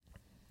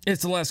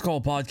It's the Last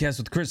Call podcast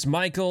with Chris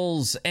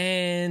Michaels,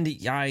 and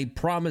I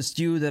promised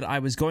you that I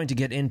was going to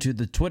get into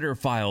the Twitter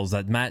files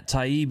that Matt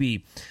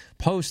Taibbi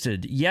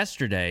posted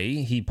yesterday.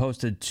 He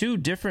posted two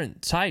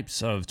different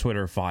types of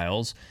Twitter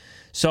files.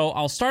 So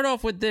I'll start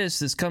off with this.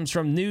 This comes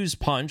from News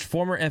Punch.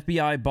 Former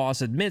FBI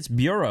boss admits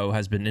bureau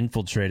has been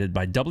infiltrated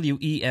by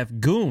WEF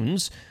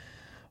goons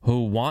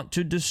who want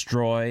to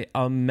destroy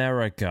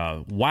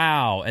America.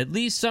 Wow, at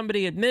least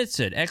somebody admits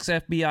it.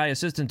 Ex-FBI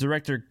Assistant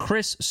Director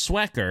Chris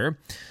Swecker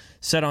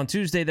said on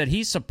Tuesday that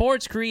he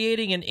supports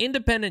creating an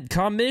independent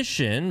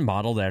commission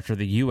modeled after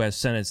the U.S.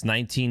 Senate's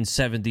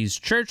 1970s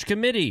Church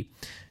Committee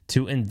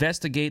to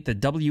investigate the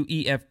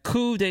WEF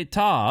coup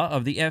d'etat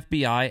of the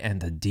FBI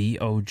and the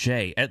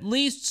DOJ. At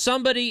least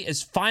somebody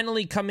is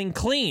finally coming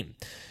clean.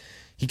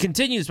 He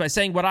continues by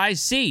saying, what I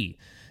see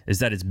is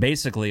that it's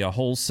basically a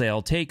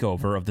wholesale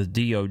takeover of the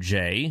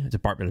DOJ,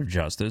 Department of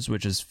Justice,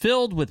 which is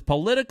filled with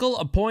political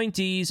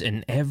appointees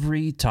in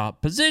every top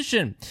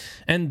position.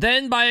 And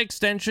then, by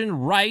extension,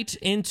 right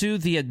into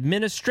the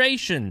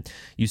administration.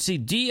 You see,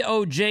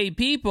 DOJ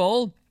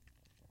people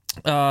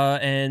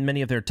and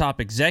many of their top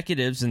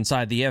executives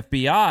inside the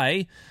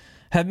FBI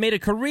have made a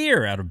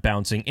career out of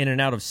bouncing in and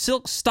out of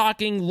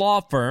silk-stocking law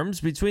firms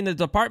between the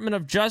Department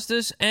of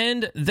Justice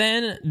and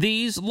then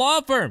these law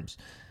firms.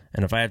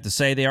 And if I have to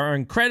say, they are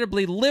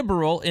incredibly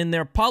liberal in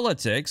their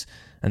politics,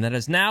 and that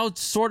has now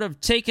sort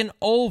of taken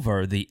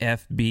over the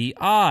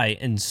FBI,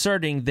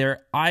 inserting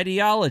their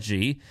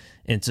ideology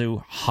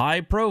into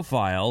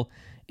high-profile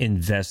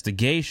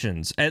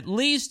investigations. At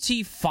least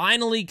he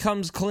finally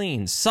comes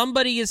clean.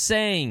 Somebody is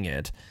saying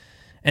it.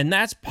 And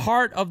that's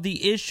part of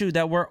the issue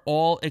that we're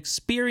all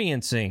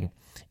experiencing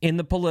in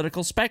the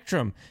political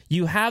spectrum.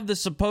 You have the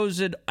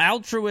supposed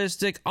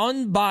altruistic,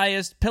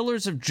 unbiased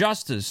pillars of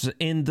justice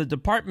in the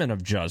Department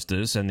of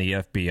Justice and the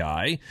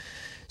FBI,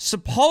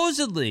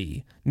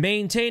 supposedly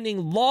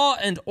maintaining law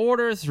and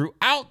order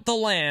throughout the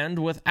land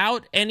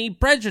without any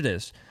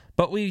prejudice.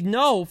 But we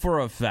know for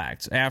a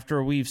fact,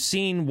 after we've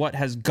seen what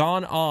has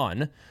gone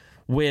on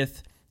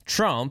with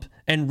Trump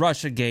and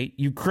Russiagate,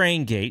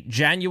 Ukrainegate,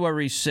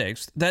 January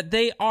 6th, that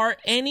they are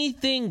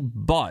anything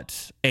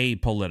but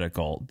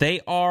apolitical. They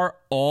are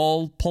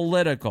all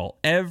political,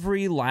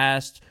 every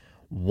last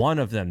one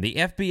of them. The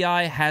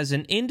FBI has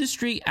an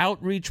industry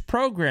outreach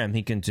program,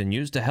 he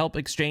continues, to help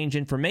exchange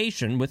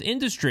information with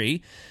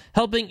industry,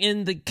 helping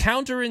in the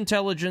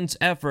counterintelligence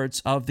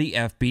efforts of the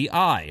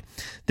FBI.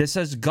 This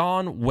has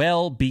gone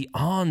well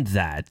beyond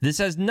that. This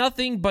has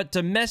nothing but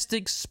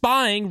domestic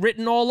spying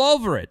written all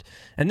over it.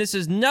 And this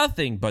is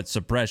nothing but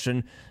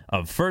suppression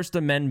of First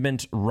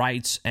Amendment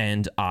rights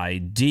and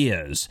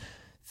ideas.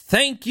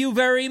 Thank you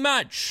very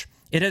much.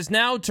 It has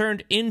now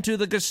turned into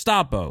the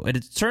Gestapo. It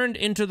has turned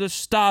into the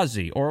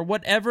Stasi or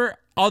whatever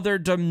other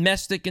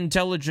domestic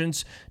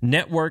intelligence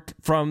network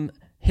from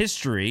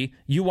history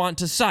you want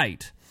to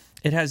cite.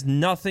 It has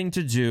nothing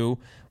to do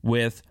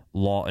with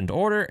law and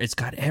order. It's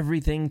got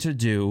everything to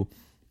do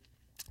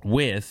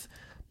with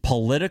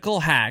political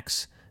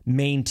hacks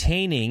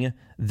maintaining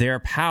their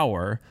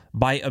power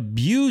by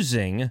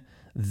abusing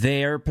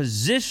their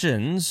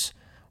positions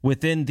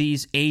within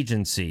these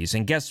agencies.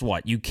 And guess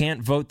what? You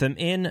can't vote them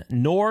in,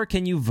 nor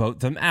can you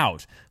vote them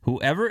out.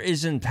 Whoever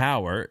is in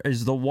power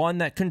is the one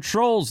that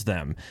controls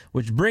them,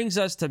 which brings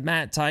us to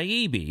Matt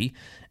Taibbi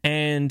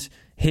and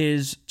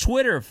his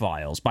Twitter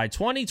files. By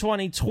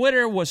 2020,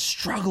 Twitter was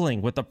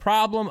struggling with the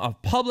problem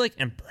of public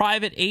and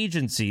private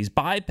agencies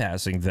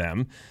bypassing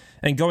them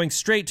and going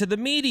straight to the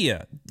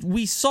media.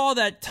 We saw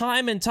that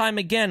time and time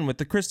again with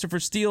the Christopher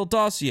Steele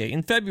dossier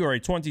in February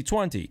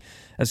 2020.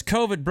 As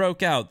COVID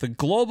broke out, the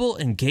Global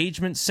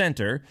Engagement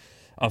Center,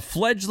 a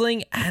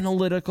fledgling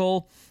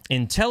analytical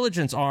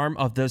intelligence arm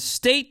of the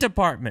State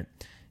Department,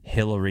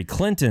 Hillary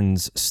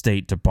Clinton's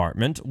State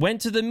Department, went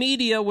to the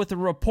media with a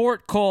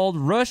report called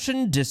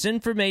Russian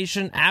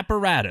Disinformation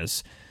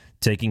Apparatus,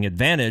 taking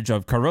advantage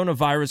of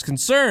coronavirus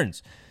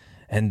concerns.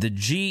 And the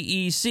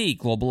GEC,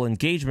 Global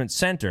Engagement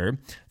Center,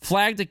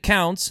 flagged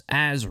accounts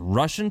as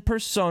Russian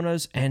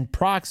personas and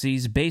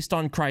proxies based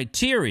on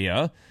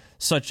criteria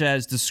such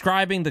as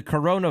describing the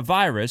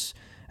coronavirus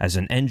as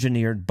an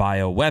engineered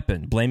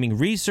bioweapon, blaming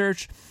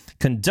research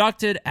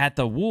conducted at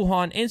the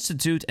Wuhan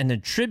Institute and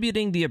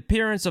attributing the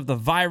appearance of the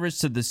virus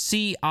to the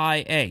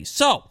CIA.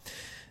 So,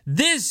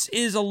 this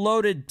is a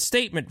loaded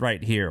statement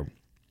right here.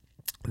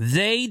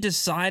 They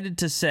decided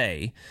to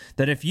say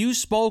that if you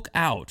spoke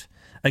out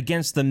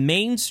against the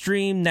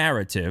mainstream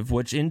narrative,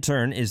 which in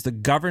turn is the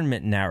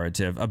government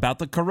narrative about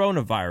the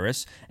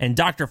coronavirus, and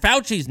Dr.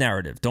 Fauci's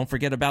narrative, don't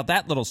forget about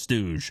that little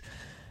stooge.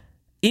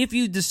 If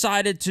you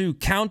decided to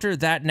counter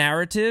that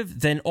narrative,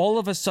 then all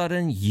of a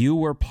sudden you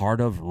were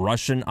part of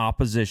Russian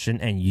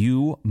opposition and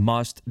you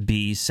must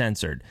be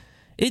censored.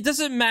 It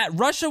doesn't matter.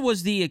 Russia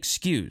was the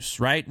excuse,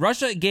 right?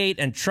 Russiagate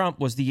and Trump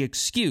was the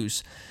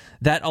excuse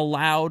that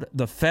allowed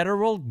the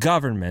federal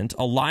government,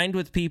 aligned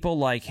with people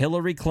like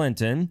Hillary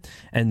Clinton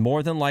and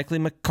more than likely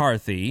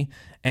McCarthy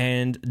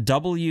and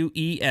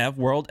WEF,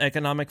 World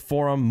Economic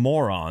Forum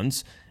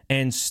morons,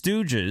 and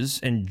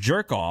stooges and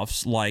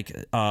jerk-offs like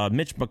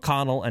Mitch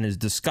McConnell and his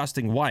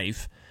disgusting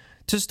wife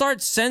to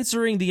start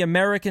censoring the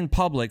American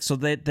public so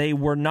that they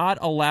were not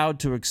allowed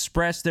to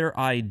express their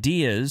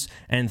ideas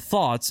and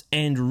thoughts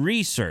and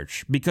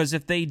research. Because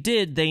if they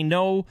did, they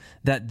know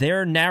that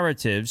their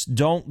narratives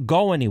don't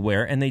go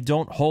anywhere and they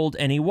don't hold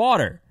any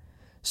water.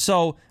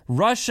 So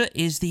Russia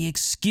is the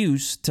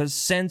excuse to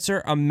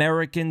censor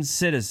American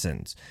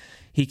citizens.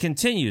 He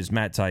continues,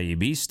 Matt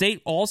Taibbi,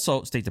 State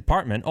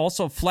Department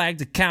also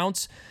flagged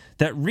accounts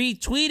that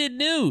retweeted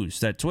news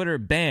that Twitter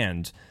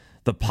banned.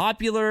 The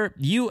popular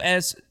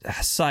U.S.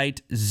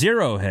 site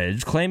Zero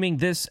Hedge claiming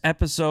this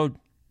episode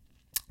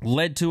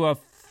led to a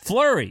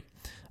flurry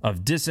of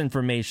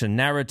disinformation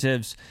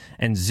narratives,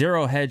 and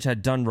Zero Hedge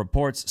had done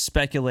reports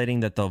speculating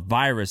that the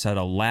virus had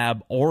a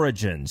lab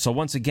origin. So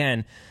once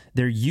again,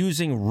 they're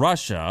using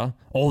Russia.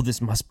 Oh,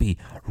 this must be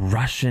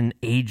Russian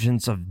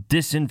agents of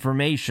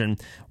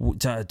disinformation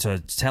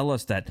to tell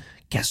us that,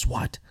 guess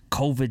what?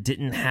 COVID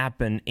didn't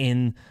happen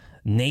in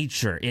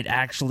nature. It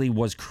actually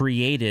was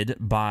created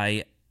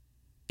by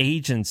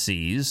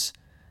agencies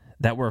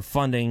that were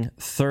funding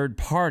third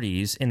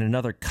parties in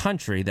another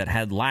country that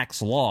had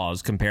lax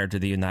laws compared to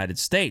the United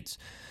States.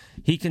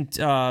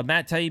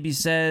 Matt Taibbi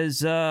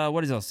says,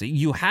 what does else?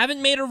 You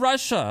haven't made a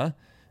Russia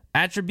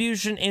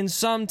attribution in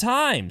some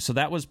time. So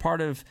that was part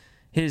of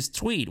his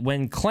tweet.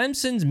 When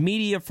Clemson's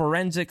Media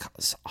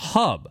Forensics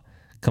Hub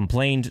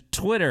complained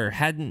Twitter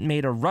hadn't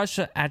made a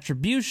Russia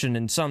attribution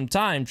in some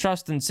time,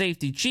 Trust and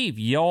Safety Chief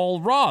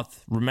Yoel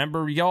Roth,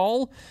 remember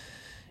Yoel?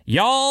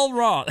 Yoel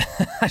Roth.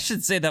 I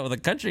should say that with a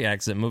country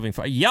accent moving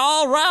forward.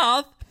 Yoel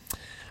Roth.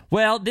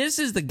 Well, this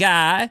is the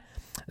guy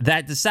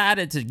that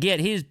decided to get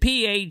his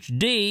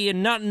PhD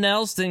in nothing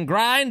else than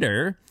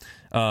Grindr,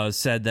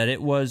 said that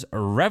it was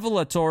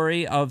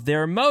revelatory of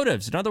their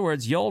motives. In other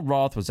words, Yoel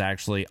Roth was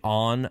actually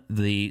on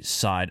the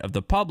side of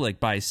the public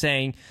by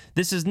saying,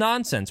 this is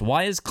nonsense.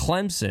 Why is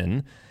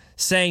Clemson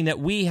saying that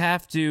we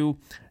have to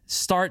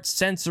start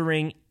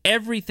censoring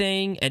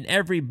everything and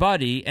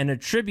everybody and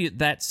attribute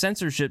that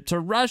censorship to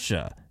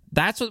Russia?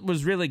 That's what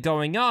was really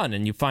going on,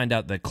 and you find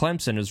out that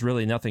Clemson is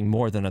really nothing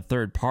more than a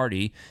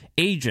third-party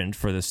agent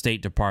for the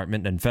State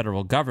Department and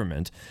federal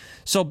government.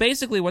 So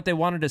basically what they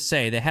wanted to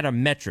say, they had a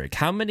metric.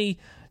 How many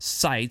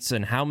sites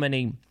and how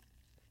many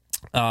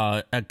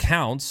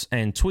accounts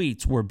and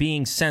tweets were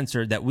being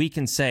censored that we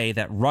can say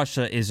that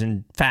Russia is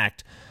in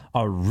fact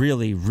a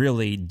really,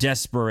 really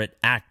desperate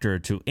actor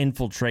to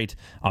infiltrate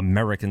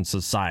American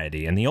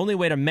society. And the only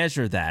way to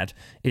measure that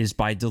is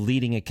by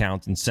deleting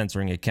accounts and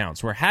censoring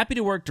accounts. We're happy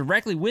to work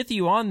directly with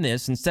you on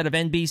this instead of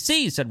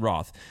NBC, said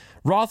Roth.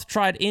 Roth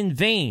tried in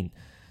vain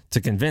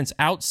to convince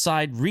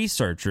outside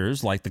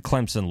researchers like the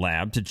Clemson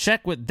lab to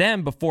check with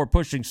them before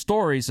pushing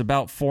stories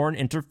about foreign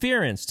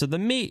interference to the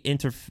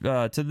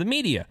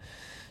media.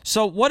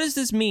 So what does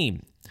this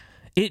mean?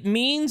 It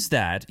means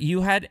that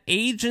you had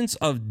agents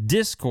of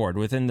discord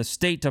within the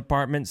State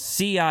Department,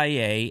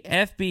 CIA,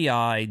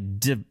 FBI,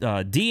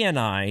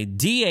 DNI,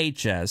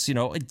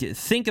 DHS.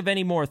 Think of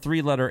any more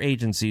three-letter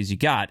agencies you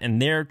got,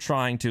 and they're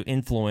trying to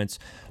influence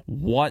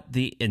what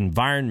the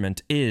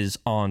environment is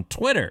on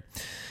Twitter.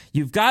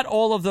 You've got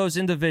all of those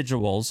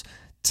individuals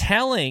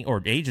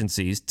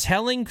agencies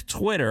telling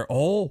Twitter,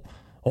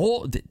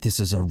 this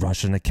is a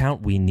Russian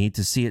account. We need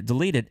to see it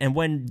deleted. And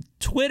when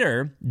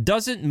Twitter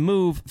doesn't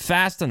move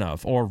fast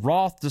enough, or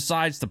Roth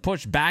decides to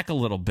push back a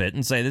little bit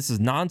and say this is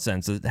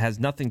nonsense,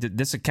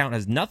 this account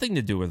has nothing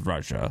to do with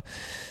Russia,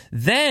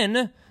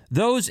 then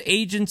those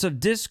agents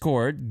of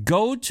discord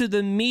go to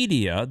the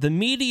media. The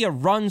media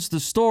runs the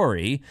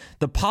story.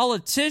 The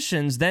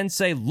politicians then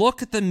say,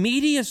 look at the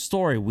media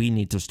story. We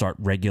need to start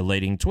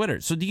regulating Twitter.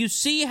 So do you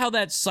see how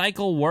that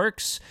cycle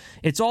works?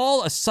 It's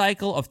all a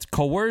cycle of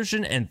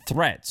coercion and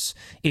threats.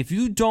 If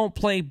you don't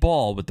play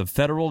ball with the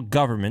federal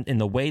government in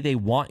the way they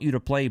want you to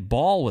play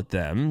ball with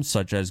them,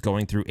 such as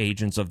going through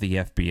agents of the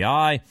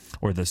FBI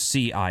or the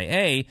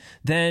CIA,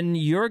 then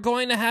you're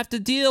going to have to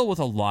deal with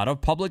a lot of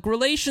public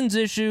relations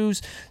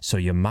issues. So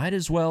you might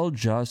as well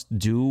just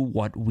do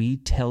what we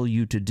tell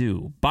you to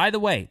do. By the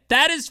way,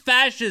 that is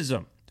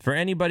fascism, for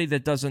anybody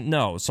that doesn't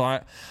know. So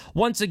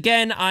once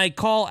again, I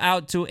call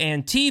out to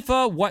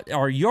Antifa. What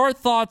are your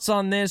thoughts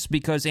on this?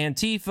 Because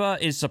Antifa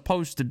is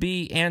supposed to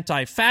be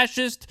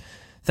anti-fascist.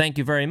 Thank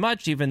you very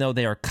much, even though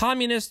they are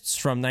communists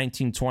from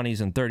 1920s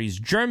and 30s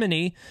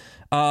Germany.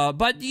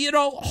 But,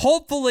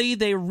 hopefully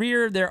they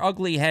rear their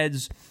ugly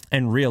heads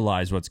and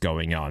realize what's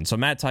going on. So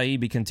Matt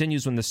Taibbi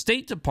continues, when the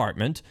State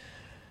Department...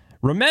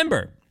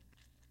 Remember,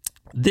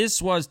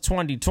 this was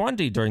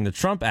 2020 during the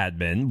Trump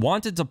admin,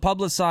 wanted to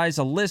publicize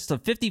a list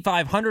of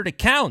 5,500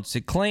 accounts.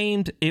 It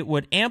claimed it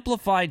would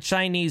amplify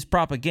Chinese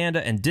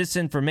propaganda and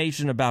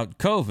disinformation about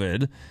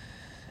COVID.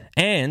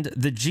 And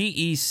the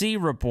GEC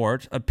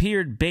report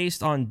appeared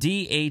based on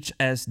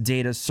DHS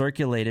data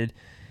circulated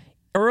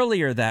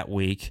earlier that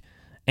week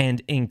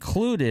and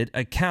included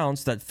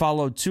accounts that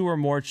followed two or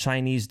more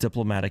Chinese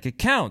diplomatic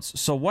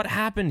accounts. So what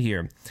happened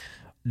here?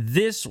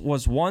 This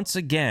was once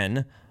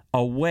again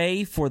a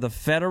way for the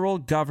federal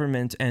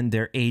government and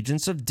their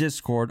agents of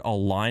discord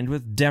aligned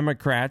with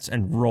Democrats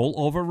and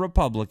rollover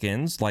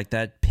Republicans like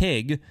that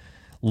pig,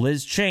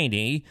 Liz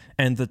Cheney,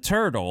 and the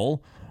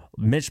turtle,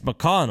 Mitch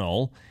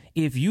McConnell.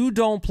 If you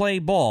don't play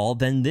ball,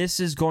 then this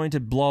is going to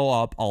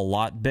blow up a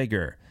lot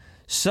bigger.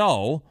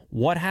 So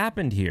what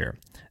happened here?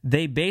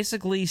 They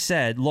basically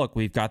said, look,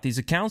 we've got these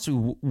accounts.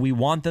 We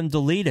want them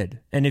deleted.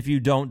 And if you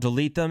don't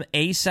delete them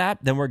ASAP,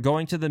 then we're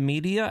going to the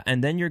media,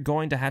 and then you're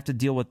going to have to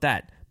deal with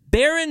that.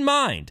 Bear in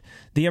mind,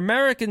 the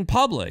American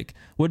public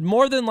would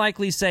more than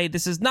likely say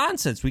this is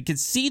nonsense. We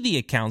could see the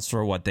accounts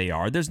for what they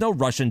are. There's no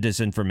Russian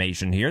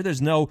disinformation here.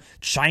 There's no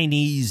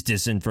Chinese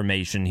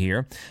disinformation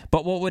here.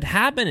 But what would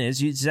happen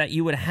is that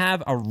you would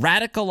have a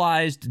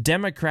radicalized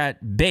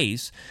Democrat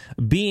base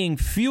being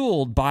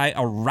fueled by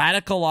a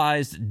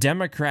radicalized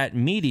Democrat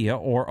media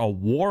or a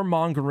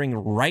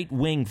warmongering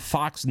right-wing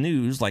Fox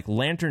News like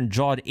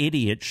lantern-jawed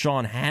idiot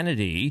Sean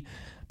Hannity.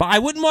 But I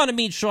wouldn't want to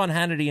meet Sean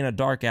Hannity in a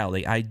dark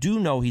alley. I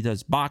do know he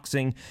does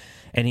boxing,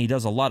 and he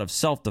does a lot of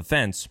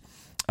self-defense.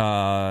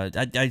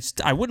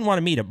 I wouldn't want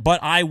to meet him,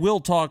 but I will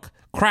talk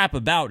crap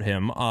about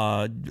him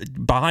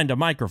behind a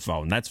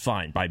microphone. That's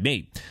fine by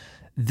me.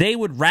 They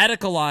would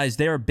radicalize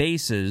their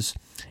bases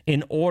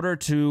in order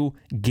to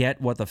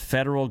get what the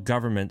federal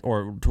government,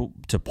 or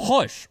to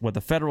push what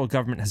the federal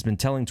government has been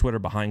telling Twitter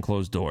behind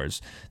closed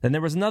doors. Then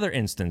there was another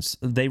instance.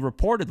 They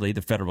reportedly,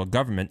 the federal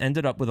government,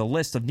 ended up with a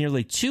list of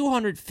nearly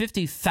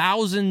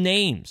 250,000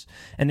 names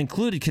and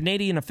included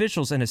Canadian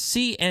officials and a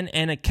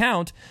CNN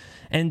account.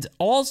 And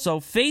also,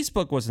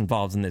 Facebook was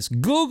involved in this.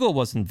 Google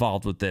was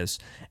involved with this.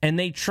 And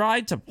they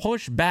tried to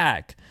push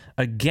back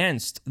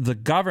against the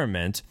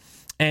government.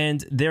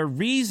 And their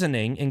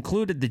reasoning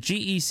included the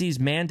GEC's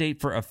mandate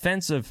for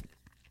offensive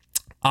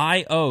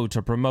I/O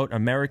to promote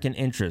American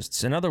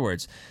interests. In other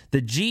words,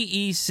 the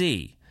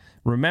GEC,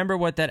 remember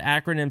what that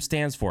acronym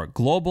stands for,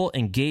 Global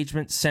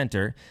Engagement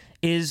Center,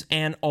 is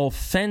an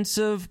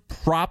offensive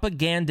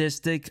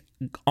propagandistic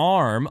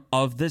arm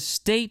of the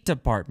State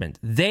Department.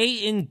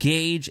 They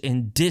engage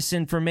in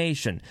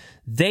disinformation.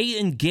 They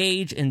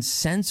engage in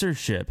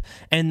censorship,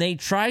 and they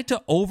try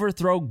to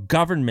overthrow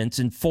governments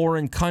in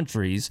foreign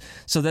countries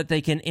so that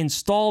they can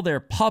install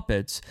their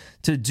puppets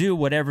to do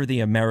whatever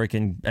the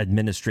American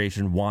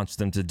administration wants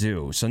them to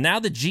do. So now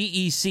the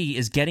GEC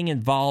is getting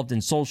involved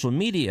in social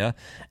media,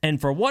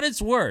 and for what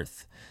it's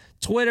worth,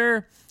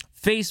 Twitter,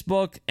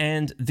 Facebook,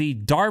 and the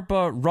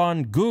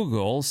DARPA-run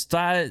Google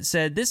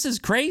said, this is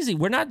crazy.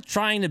 We're not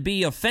trying to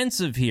be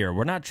offensive here.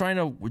 We're not trying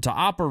to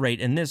operate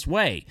in this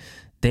way.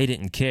 They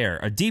didn't care.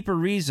 A deeper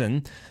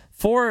reason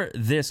for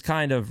this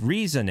kind of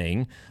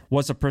reasoning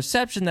was a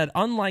perception that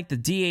unlike the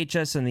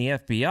DHS and the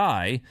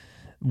FBI,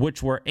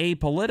 which were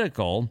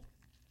apolitical,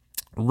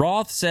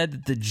 Roth said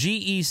that the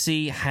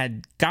GEC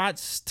had got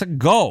to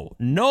go.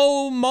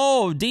 No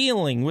more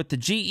dealing with the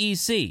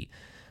GEC.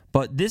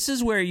 But this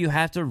is where you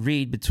have to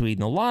read between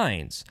the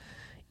lines.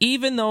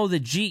 Even though the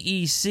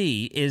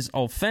GEC is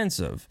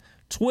offensive,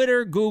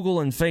 Twitter, Google,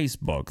 and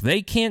Facebook,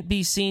 they can't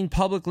be seen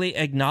publicly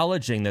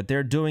acknowledging that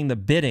they're doing the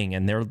bidding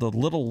and they're the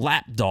little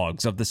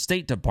lapdogs of the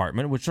State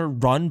Department, which are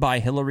run by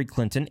Hillary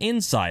Clinton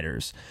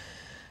insiders.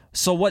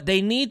 So what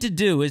they need to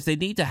do is they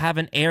need to have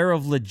an air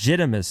of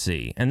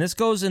legitimacy. And this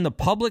goes in the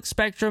public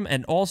spectrum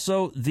and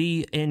also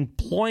the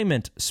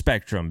employment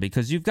spectrum,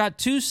 because you've got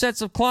two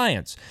sets of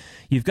clients.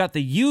 You've got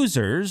the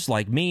users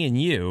like me and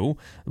you.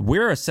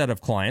 We're a set of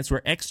clients.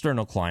 We're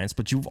external clients.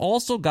 But you've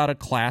also got a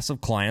class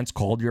of clients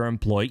called your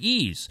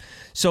employees.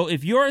 So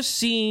if you're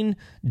seen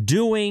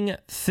doing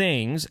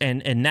things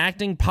and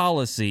enacting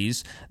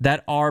policies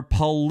that are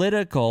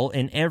political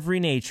in every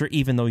nature,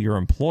 even though your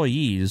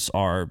employees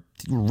are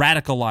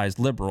radicalized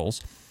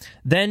liberals,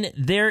 then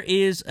there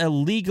is a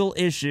legal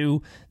issue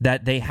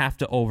that they have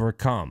to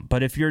overcome.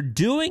 But if you're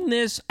doing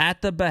this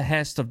at the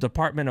behest of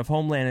Department of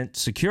Homeland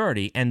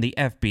Security and the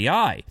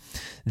FBI,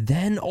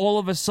 then all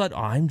of a sudden,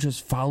 I'm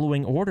just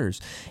following orders.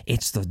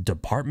 It's the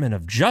Department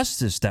of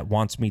Justice that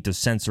wants me to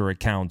censor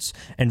accounts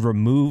and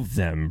remove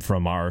them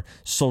from our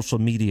social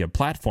media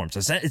platforms.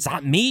 It's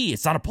not me.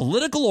 It's not a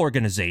political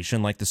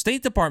organization like the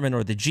State Department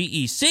or the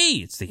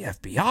GEC. It's the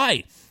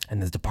FBI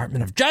and the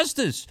Department of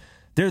Justice.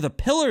 They're the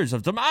pillars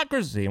of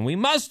democracy, and we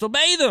must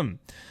obey them.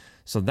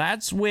 So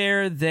that's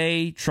where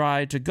they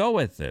try to go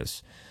with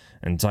this.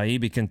 And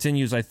Taibbi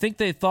continues, I think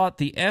they thought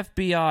the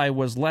FBI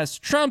was less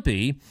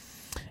Trumpy,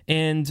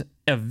 and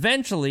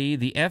eventually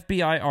the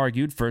FBI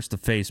argued first to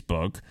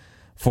Facebook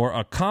for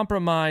a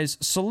compromise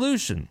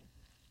solution.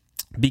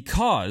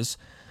 Because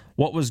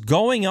what was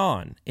going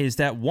on is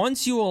that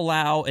once you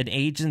allow an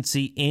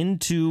agency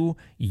into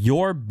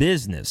your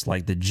business,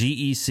 like the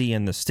GEC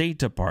and the State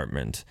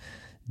Department,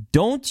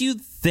 don't you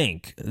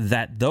think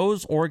that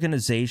those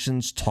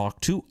organizations talk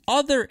to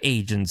other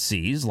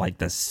agencies like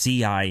the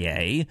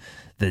CIA,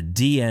 the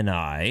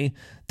DNI,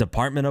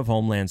 Department of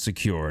Homeland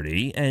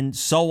Security, and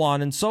so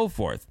on and so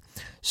forth?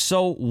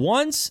 So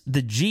once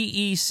the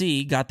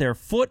GEC got their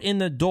foot in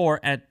the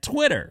door at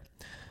Twitter,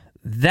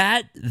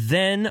 that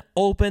then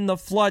opened the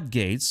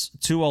floodgates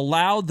to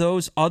allow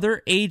those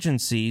other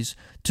agencies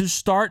to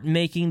start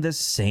making the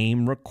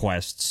same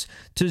requests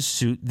to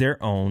suit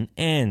their own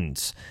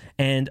ends.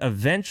 And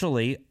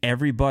eventually,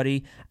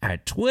 everybody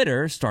at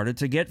Twitter started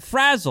to get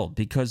frazzled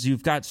because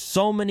you've got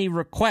so many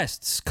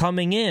requests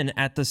coming in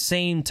at the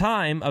same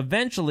time.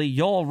 Eventually,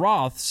 Yoel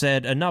Roth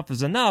said enough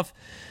is enough.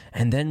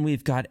 And then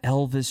we've got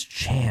Elvis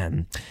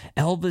Chan.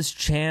 Elvis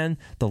Chan,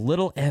 the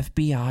little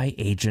FBI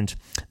agent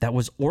that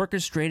was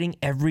orchestrating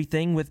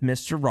everything with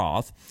Mr.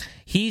 Roth.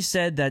 He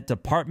said that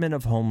Department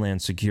of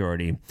Homeland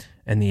Security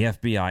and the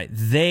FBI,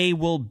 they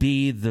will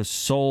be the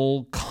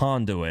sole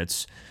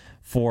conduits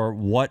for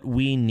what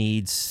we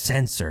need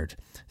censored.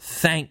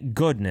 Thank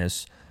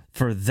goodness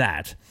for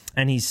that.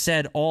 And he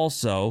said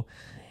also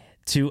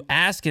to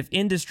ask if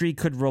industry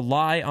could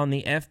rely on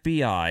the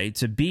FBI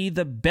to be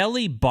the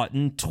belly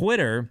button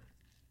Twitter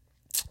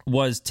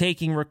was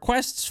taking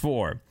requests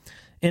for.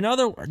 In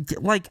other words,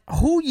 like,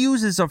 who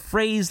uses a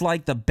phrase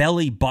like the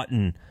belly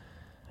button?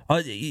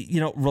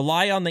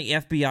 Rely on the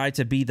FBI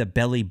to be the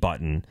belly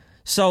button.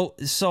 So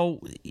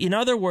in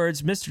other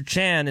words, Mr.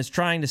 Chan is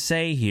trying to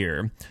say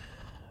here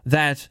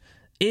that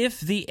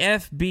if the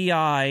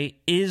FBI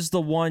is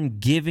the one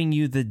giving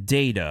you the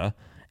data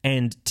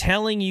and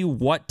telling you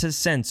what to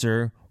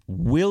censor,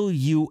 will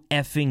you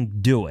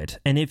effing do it?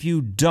 And if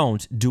you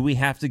don't, do we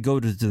have to go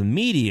to the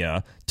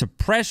media to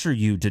pressure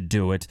you to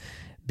do it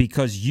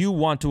because you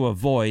want to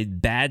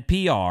avoid bad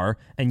PR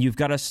and you've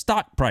got a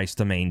stock price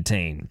to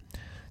maintain?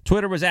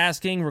 Twitter was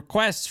asking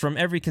requests from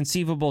every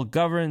conceivable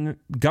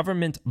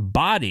government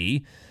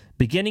body,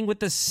 beginning with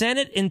the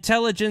Senate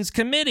Intelligence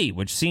Committee,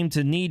 which seemed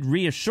to need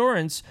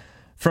reassurance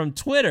from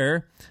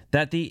Twitter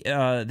that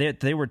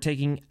they were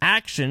taking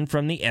action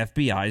from the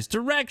FBI's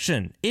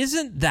direction.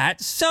 Isn't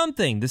that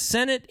something? The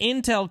Senate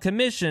Intel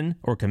Commission,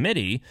 or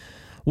committee,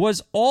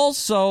 was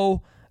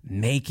also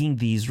making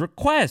these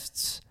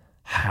requests.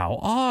 How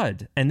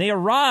odd. And they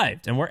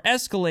arrived and were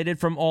escalated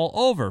from all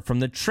over, from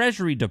the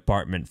Treasury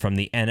Department, from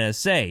the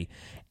NSA.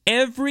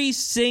 Every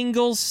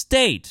single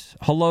state,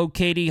 hello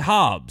Katie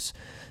Hobbs,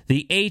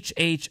 the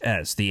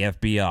HHS, the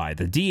FBI,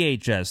 the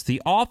DHS,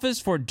 the Office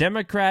for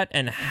Democrat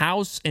and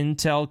House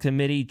Intel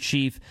Committee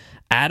Chief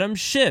Adam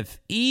Schiff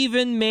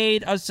even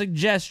made a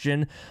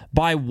suggestion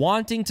by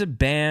wanting to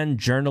ban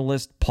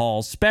journalist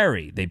Paul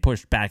Sperry. They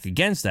pushed back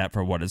against that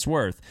for what it's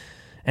worth.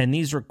 And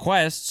these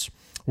requests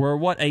were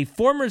what a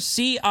former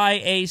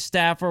CIA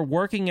staffer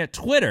working at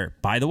Twitter.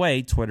 By the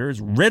way, Twitter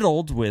is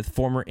riddled with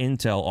former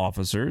Intel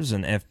officers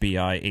and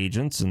FBI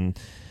agents and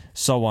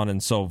so on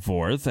and so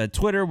forth.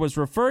 Twitter was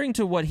referring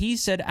to what he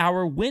said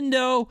our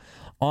window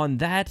on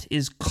that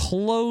is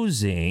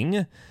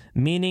closing,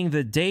 meaning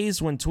the days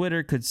when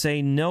Twitter could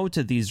say no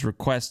to these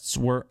requests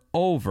were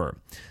over.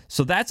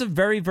 So that's a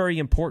very, very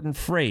important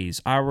phrase.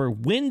 Our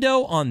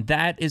window on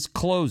that is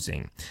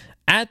closing.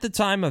 At the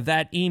time of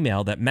that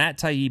email that Matt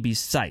Taibbi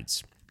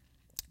cites,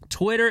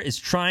 Twitter is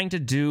trying to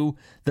do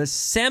the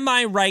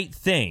semi-right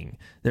thing.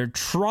 They're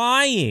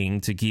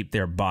trying to keep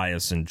their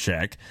bias in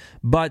check,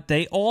 but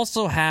they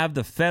also have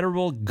the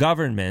federal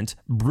government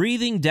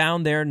breathing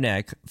down their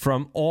neck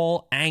from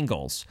all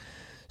angles.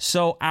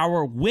 So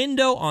our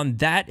window on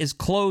that is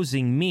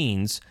closing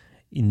means,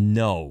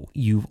 no,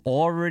 you've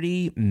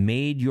already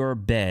made your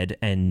bed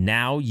and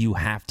now you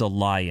have to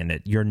lie in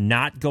it. You're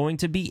not going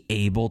to be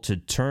able to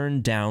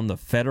turn down the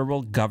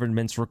federal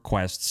government's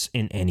requests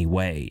in any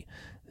way.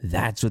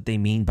 That's what they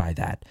mean by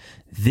that.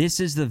 This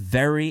is the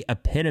very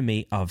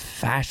epitome of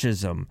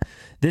fascism.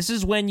 This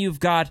is when you've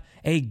got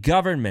a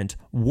government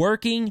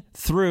working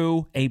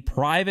through a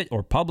private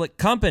or public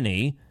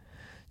company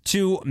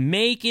to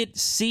make it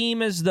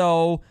seem as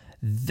though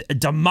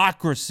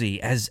democracy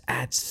is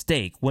at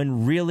stake,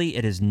 when really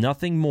it is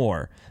nothing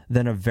more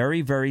than a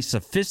very, very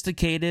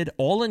sophisticated,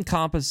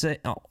 all-encompassing,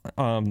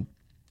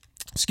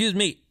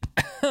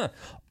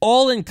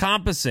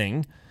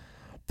 all-encompassing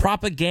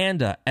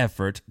propaganda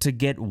effort to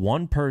get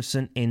one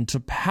person into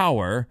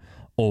power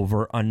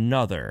over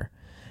another.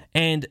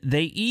 And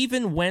they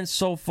even went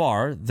so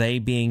far, they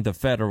being the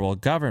federal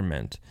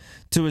government,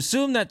 to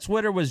assume that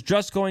Twitter was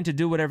just going to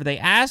do whatever they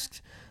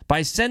asked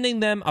by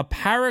sending them a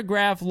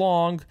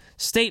paragraph-long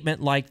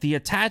statement like the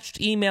attached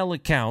email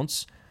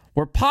accounts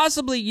were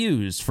possibly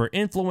used for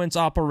influence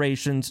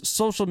operations,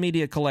 social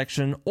media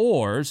collection,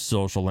 or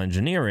social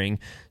engineering,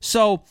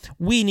 so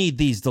we need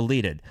these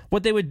deleted.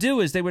 What they would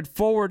do is they would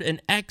forward an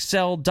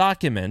Excel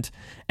document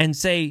and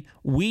say,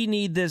 we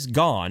need this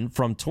gone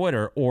from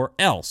Twitter or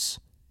else.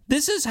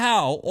 This is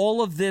how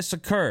all of this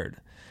occurred.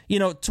 You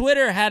know,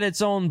 Twitter had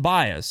its own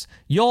bias.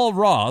 Yoel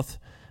Roth,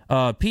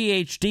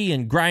 PhD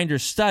in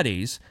Grindr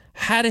Studies,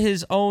 had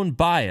his own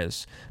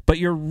bias, but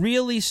you're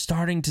really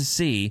starting to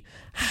see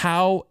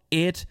how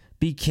it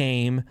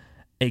became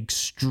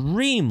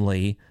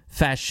extremely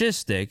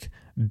fascistic,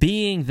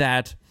 being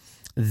that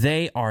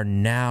they are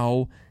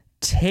now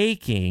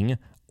taking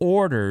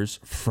orders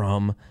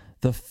from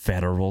the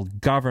federal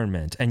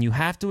government. And you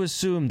have to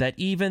assume that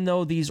even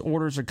though these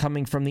orders are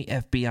coming from the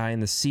FBI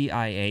and the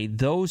CIA,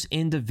 those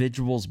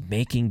individuals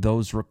making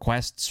those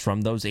requests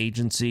from those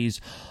agencies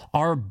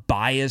are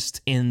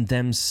biased in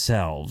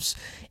themselves.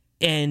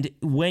 And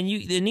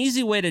an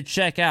easy way to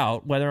check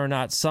out whether or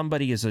not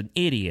somebody is an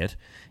idiot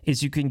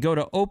is you can go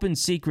to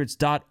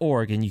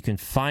opensecrets.org and you can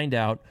find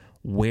out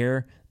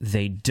where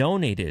they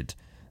donated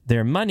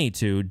their money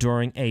to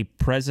during a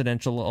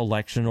presidential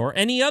election or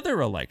any other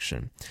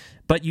election.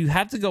 But you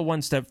have to go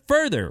one step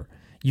further.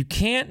 You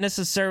can't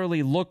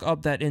necessarily look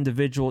up that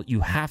individual. You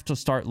have to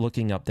start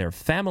looking up their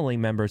family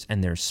members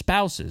and their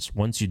spouses.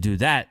 Once you do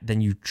that, then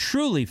you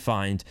truly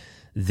find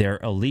their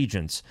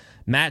allegiance.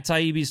 Matt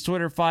Taibbi's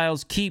Twitter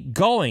files keep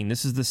going.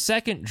 This is the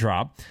second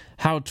drop.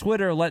 How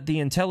Twitter let the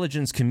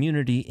intelligence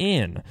community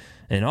in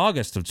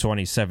August of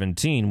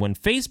 2017, when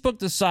Facebook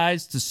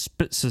decides to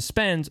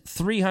suspend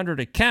 300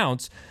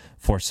 accounts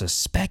for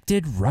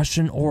suspected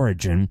Russian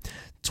origin.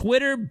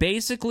 Twitter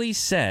basically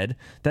said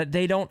that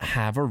they don't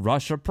have a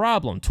Russia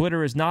problem.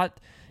 Twitter is not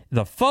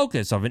the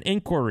focus of an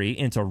inquiry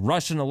into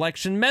Russian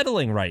election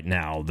meddling right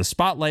now. The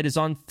spotlight is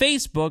on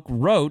Facebook,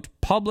 wrote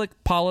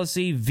Public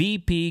Policy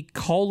VP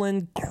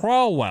Colin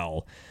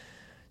Crowell.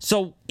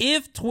 So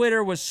if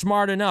Twitter was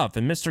smart enough,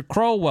 and Mr.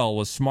 Crowell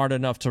was smart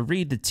enough to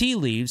read the tea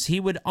leaves, he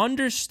would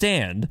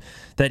understand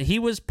that he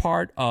was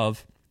part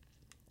of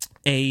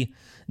a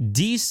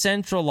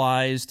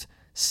decentralized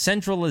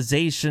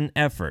centralization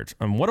effort.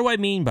 And what do I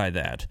mean by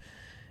that?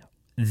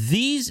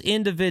 These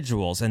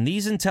individuals and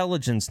these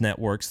intelligence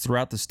networks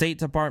throughout the State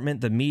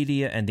Department, the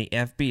media, and the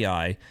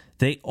FBI,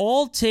 they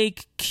all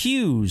take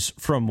cues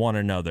from one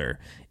another.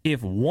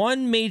 If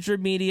one major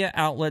media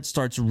outlet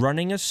starts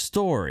running a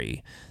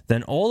story,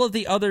 then all of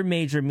the other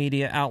major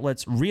media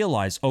outlets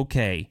realize,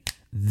 okay,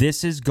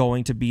 this is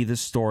going to be the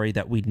story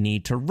that we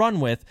need to run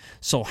with.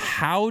 So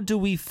how do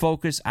we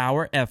focus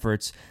our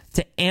efforts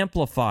to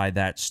amplify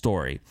that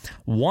story?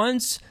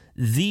 Once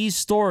these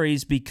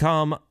stories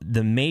become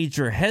the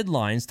major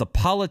headlines, the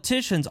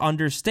politicians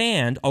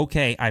understand,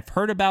 okay, I've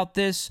heard about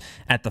this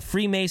at the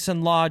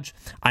Freemason Lodge.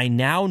 I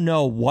now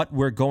know what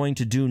we're going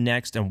to do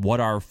next and what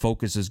our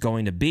focus is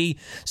going to be.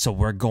 So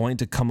we're going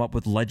to come up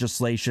with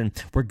legislation.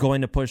 We're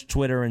going to push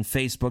Twitter and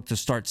Facebook to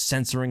start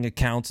censoring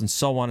accounts and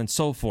so on and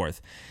so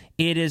forth.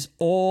 It is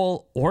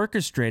all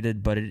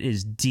orchestrated, but it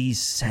is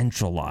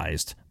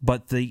decentralized.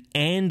 But the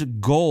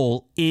end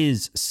goal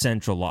is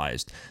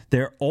centralized.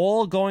 They're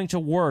all going to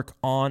work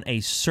on a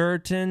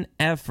certain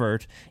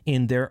effort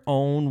in their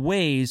own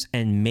ways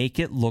and make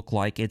it look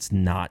like it's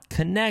not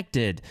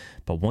connected.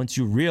 But once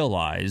you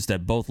realize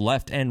that both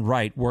left and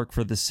right work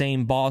for the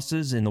same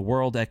bosses in the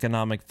World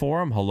Economic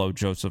Forum, hello,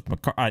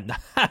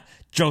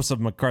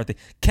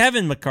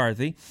 Kevin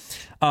McCarthy,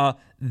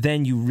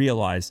 then you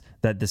realize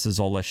that this is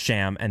all a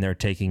sham and they're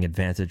taking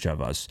advantage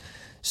of us.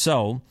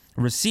 So,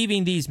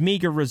 receiving these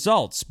meager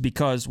results,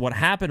 because what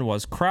happened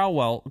was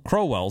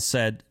Crowell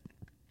said,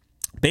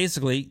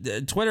 basically,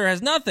 Twitter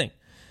has nothing.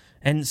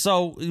 And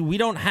so we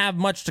don't have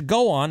much to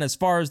go on as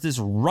far as this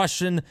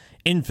Russian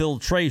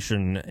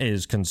infiltration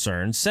is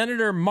concerned.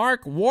 Senator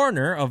Mark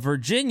Warner of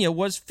Virginia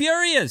was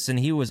furious, and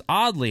he was,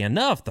 oddly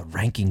enough, the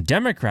ranking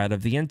Democrat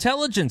of the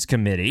Intelligence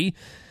Committee.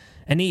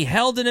 And he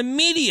held an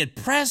immediate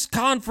press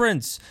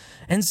conference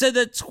and said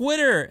that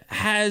Twitter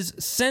has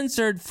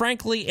censored,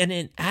 frankly, an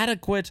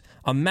inadequate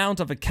amount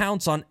of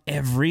accounts on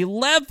every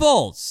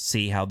level.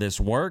 See how this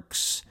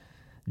works?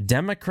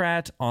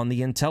 Democrat on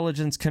the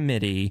Intelligence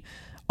Committee,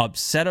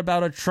 upset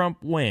about a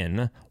Trump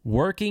win,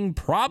 working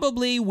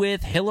probably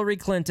with Hillary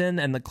Clinton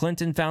and the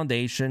Clinton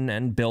Foundation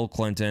and Bill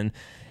Clinton,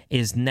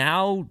 is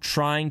now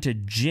trying to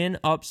gin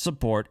up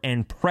support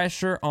and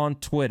pressure on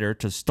Twitter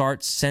to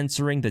start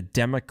censoring the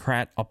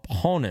Democrat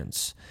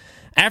opponents.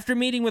 After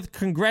meeting with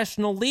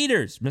congressional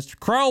leaders, Mr.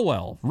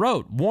 Crowell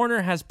wrote,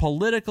 Warner has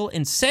political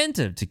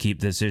incentive to keep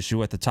this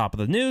issue at the top of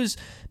the news,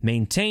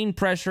 maintain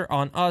pressure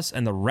on us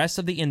and the rest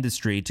of the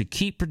industry to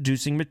keep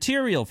producing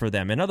material for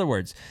them. In other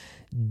words,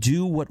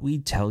 do what we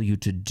tell you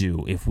to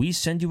do. If we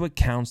send you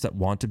accounts that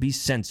want to be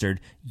censored,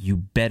 you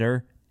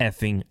better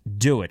effing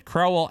do it.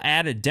 Crowell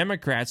added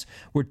Democrats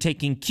were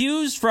taking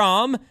cues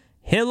from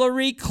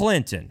Hillary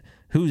Clinton,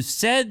 who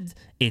said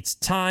it's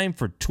time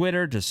for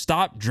Twitter to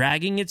stop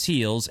dragging its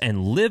heels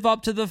and live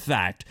up to the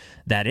fact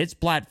that its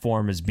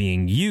platform is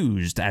being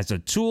used as a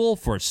tool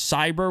for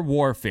cyber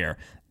warfare.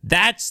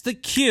 That's the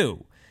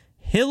cue.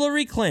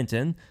 Hillary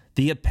Clinton,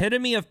 the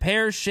epitome of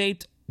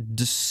pear-shaped,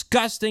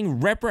 disgusting,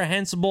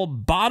 reprehensible,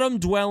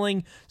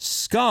 bottom-dwelling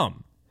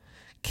scum,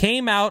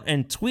 came out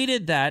and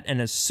tweeted that, and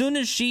as soon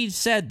as she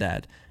said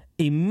that,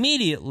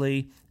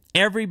 immediately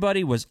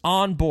everybody was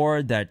on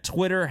board that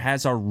Twitter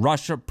has a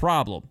Russia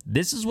problem.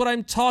 This is what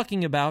I'm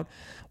talking about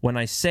when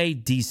I say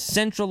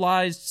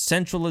decentralized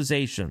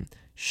centralization.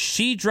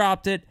 She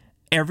dropped it.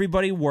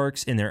 Everybody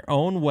works in their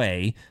own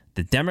way,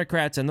 the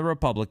Democrats and the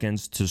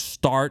Republicans, to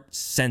start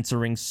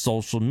censoring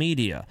social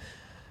media.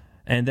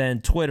 And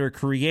then Twitter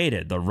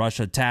created the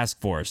Russia Task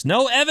Force.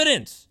 No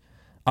evidence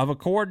of a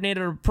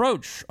coordinated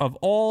approach of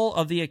all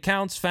of the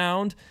accounts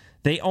found.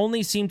 They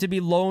only seem to be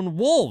lone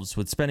wolves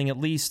with spending at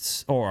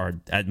least, or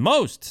at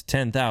most,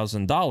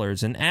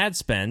 $10,000 in ad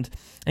spend.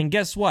 And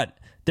guess what?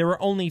 There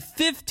were only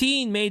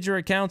 15 major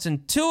accounts,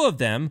 and 2 of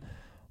them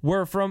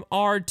were from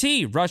RT,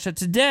 Russia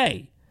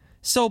Today.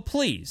 So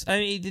please, I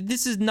mean,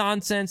 this is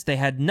nonsense. They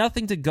had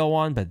nothing to go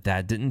on, but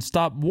that didn't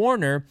stop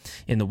Warner.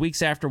 In the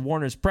weeks after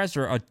Warner's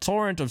presser, a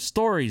torrent of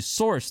stories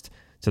sourced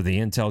to the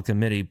Intel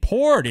committee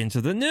poured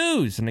into the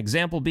news. An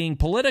example being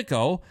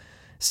Politico,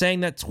 saying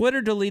that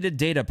Twitter deleted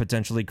data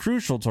potentially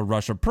crucial to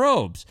Russia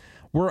probes.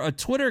 Were a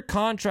Twitter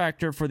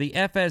contractor for the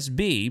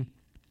FSB,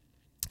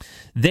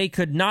 they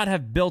could not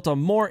have built a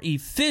more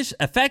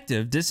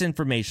effective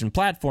disinformation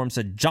platform,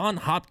 said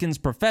Johns Hopkins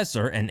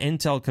professor and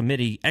Intel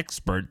committee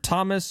expert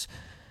Thomas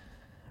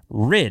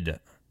Rid.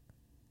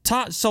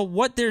 So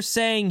what they're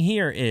saying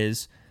here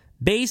is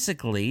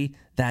basically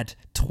that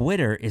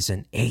Twitter is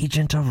an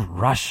agent of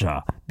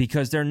Russia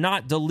because they're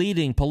not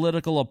deleting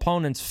political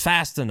opponents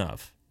fast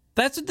enough.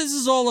 That's what this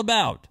is all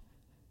about.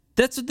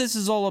 That's what this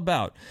is all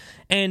about.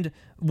 And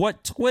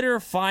what Twitter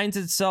finds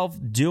itself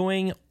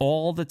doing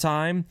all the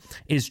time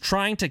is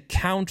trying to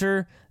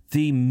counter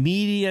the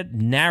media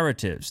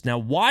narratives. Now,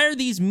 why are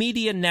these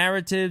media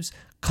narratives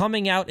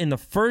coming out in the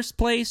first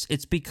place?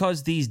 It's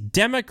because these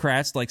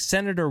Democrats, like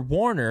Senator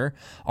Warner,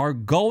 are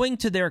going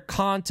to their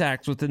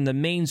contacts within the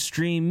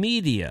mainstream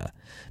media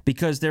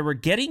because they were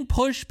getting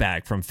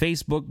pushback from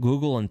Facebook,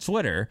 Google, and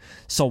Twitter.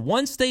 So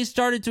once they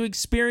started to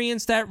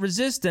experience that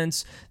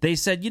resistance, they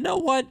said, you know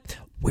what?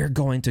 We're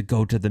going to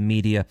go to the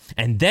media,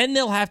 and then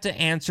they'll have to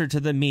answer to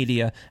the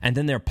media, and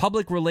then their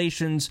public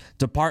relations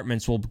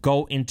departments will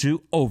go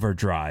into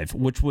overdrive,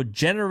 which would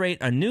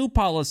generate a new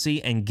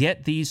policy and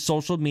get these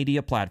social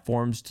media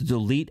platforms to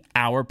delete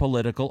our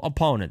political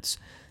opponents.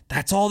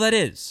 That's all that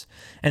is.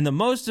 And the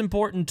most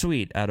important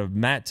tweet out of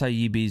Matt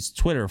Taibbi's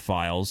Twitter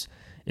files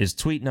is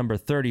tweet number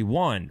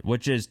 31,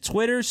 which is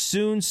Twitter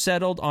soon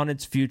settled on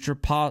its future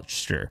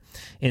posture.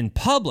 In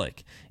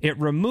public, it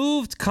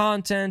removed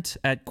content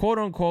at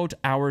quote-unquote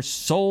our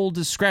sole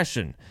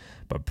discretion,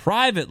 but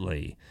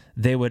privately,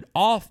 they would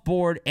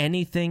offboard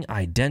anything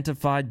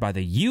identified by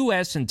the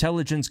U.S.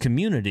 intelligence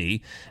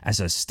community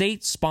as a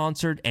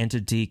state-sponsored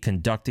entity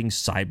conducting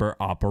cyber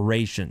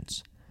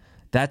operations.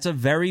 That's a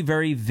very,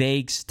 very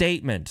vague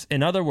statement.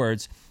 In other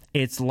words,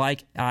 it's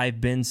like I've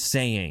been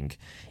saying.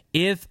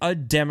 If a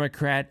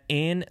Democrat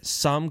in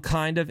some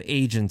kind of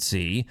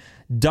agency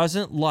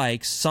doesn't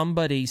like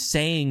somebody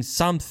saying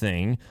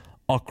something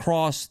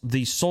across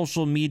the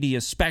social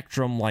media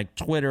spectrum like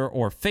Twitter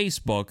or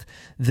Facebook,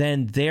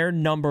 then their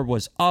number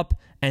was up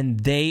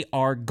and they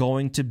are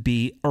going to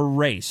be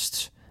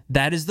erased.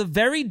 That is the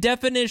very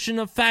definition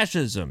of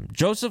fascism.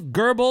 Joseph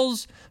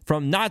Goebbels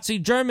from Nazi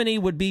Germany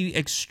would be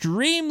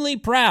extremely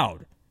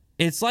proud.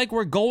 It's like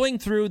we're going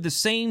through the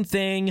same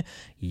thing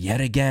yet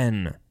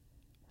again.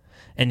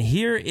 And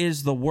here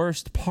is the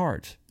worst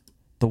part.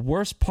 The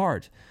worst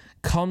part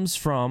comes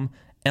from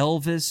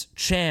Elvis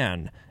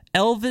Chan.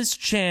 Elvis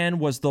Chan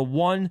was the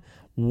one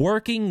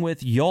working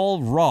with Yoel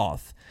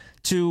Roth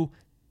to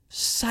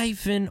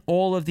siphon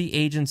all of the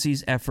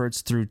agency's efforts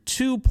through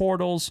two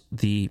portals,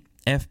 the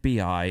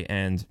FBI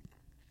and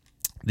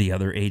the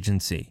other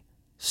agency.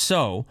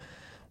 So,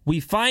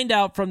 we find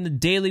out from the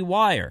Daily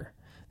Wire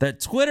that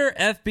Twitter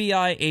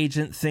FBI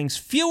agent thinks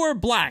fewer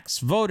blacks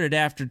voted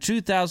after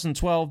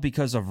 2012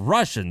 because of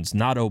Russians,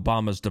 not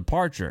Obama's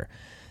departure.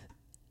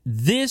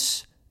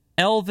 This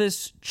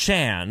Elvis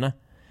Chan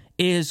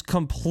is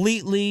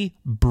completely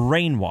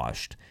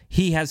brainwashed.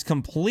 He has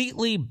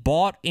completely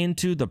bought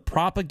into the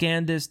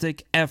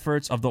propagandistic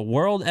efforts of the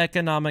World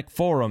Economic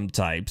Forum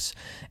types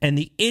and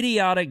the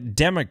idiotic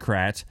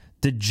Democrat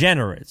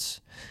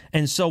degenerates.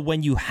 And so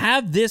when you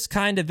have this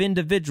kind of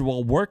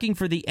individual working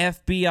for the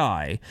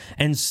FBI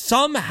and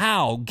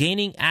somehow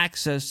gaining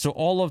access to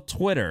all of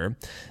Twitter,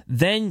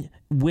 then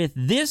with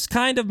this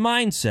kind of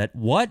mindset,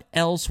 what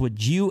else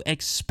would you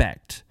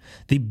expect?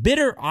 The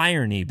bitter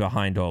irony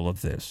behind all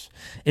of this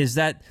is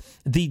that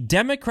the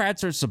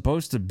Democrats are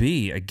supposed to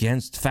be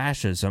against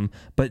fascism,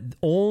 but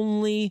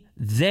only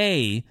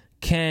they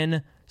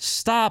can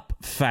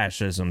stop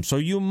fascism. So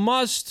you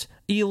must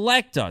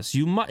elect us.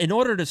 In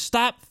order to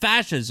stop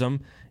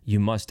fascism, you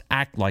must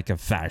act like a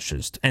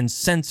fascist and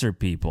censor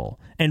people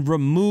and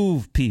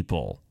remove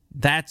people.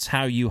 That's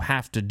how you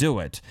have to do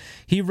it.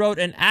 He wrote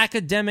an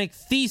academic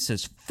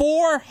thesis,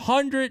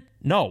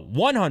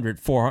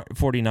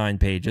 149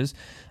 pages.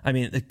 I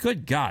mean,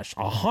 good gosh,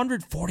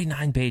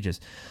 149 pages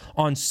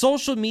on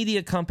social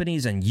media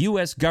companies and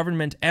U.S.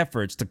 government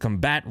efforts to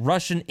combat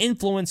Russian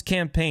influence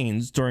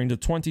campaigns during the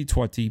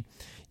 2020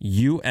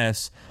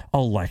 U.S.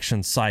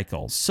 election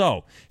cycle.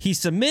 So he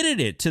submitted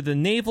it to the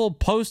Naval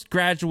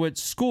Postgraduate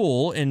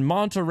School in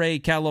Monterey,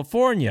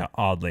 California,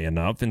 oddly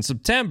enough, in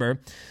September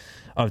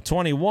of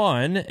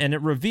 21, and it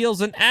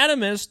reveals an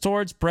animus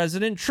towards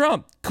President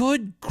Trump.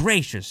 Good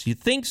gracious, you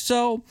think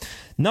so?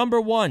 Number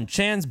one,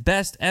 Chan's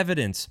best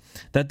evidence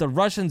that the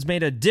Russians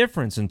made a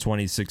difference in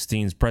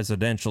 2016's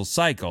presidential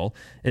cycle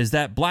is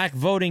that black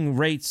voting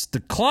rates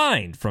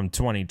declined from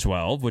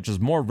 2012, which is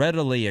more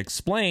readily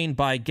explained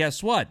by,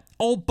 guess what?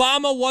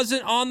 Obama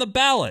wasn't on the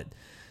ballot.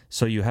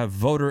 So you have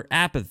voter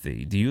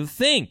apathy. Do you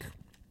think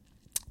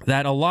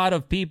that a lot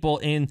of people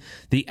in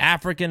the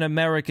African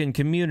American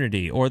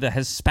community or the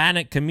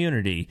Hispanic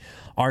community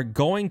are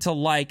going to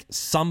like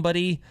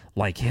somebody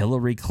like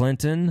Hillary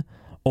Clinton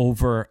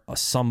over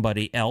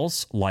somebody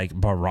else like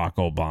Barack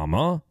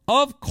Obama?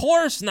 Of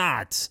course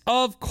not.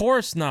 Of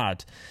course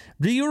not.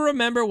 Do you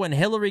remember when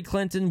Hillary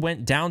Clinton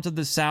went down to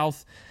the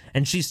South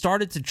and she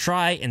started to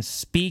try and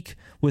speak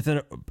with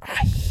a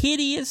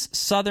hideous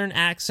Southern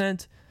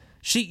accent?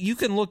 You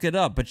can look it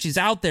up, but she's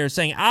out there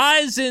saying,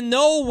 "I's in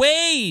no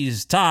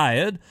ways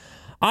tired.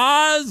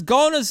 I's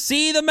gonna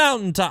see the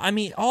mountaintop." I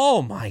mean,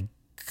 oh my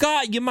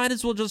God, you might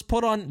as well just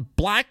put on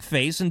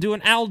blackface and do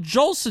an Al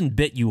Jolson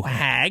bit, you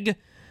hag.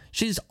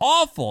 She's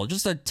awful,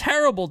 just a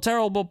terrible,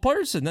 terrible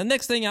person. The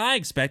next thing I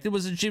expected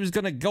was that she was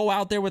going to go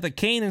out there with a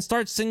cane and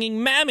start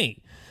singing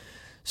Mammy.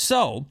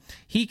 So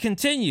he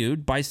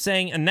continued by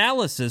saying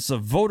analysis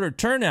of voter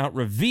turnout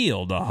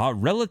revealed a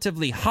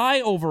relatively high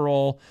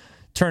overall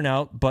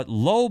turnout, but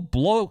low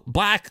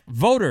black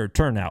voter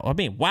turnout. I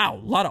mean, wow,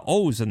 a lot of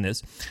O's in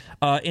this.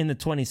 In the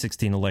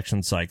 2016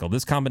 election cycle.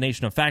 This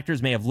combination of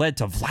factors may have led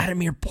to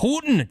Vladimir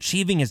Putin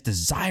achieving his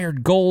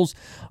desired goals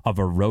of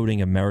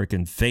eroding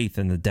American faith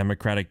in the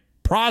democratic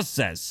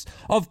process.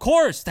 Of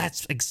course,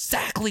 that's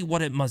exactly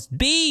what it must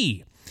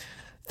be.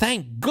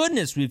 Thank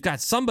goodness we've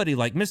got somebody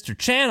like Mr.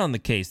 Chan on the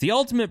case. The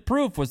ultimate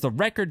proof was the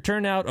record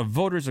turnout of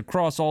voters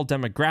across all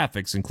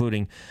demographics,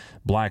 including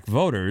black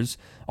voters.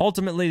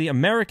 Ultimately, the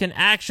American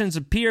actions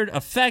appeared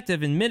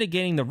effective in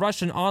mitigating the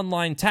Russian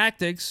online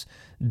tactics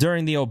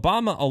during the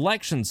Obama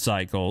election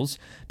cycles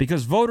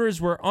because voters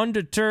were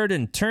undeterred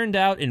and turned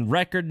out in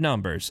record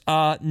numbers.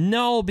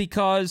 No,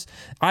 because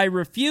I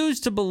refuse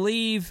to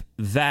believe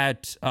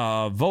that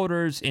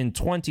voters in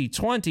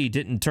 2020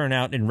 didn't turn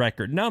out in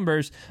record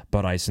numbers,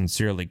 but I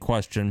sincerely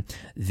question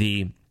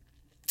the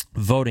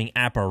voting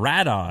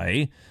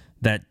apparatus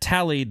that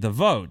tallied the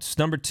votes.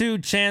 Number two,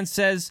 Chan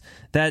says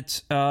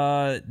that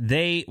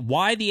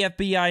why the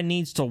FBI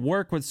needs to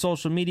work with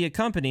social media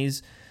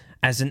companies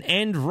as an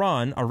end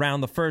run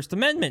around the First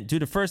Amendment. Due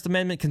to First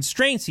Amendment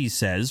constraints, he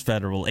says,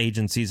 federal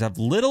agencies have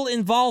little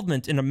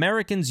involvement in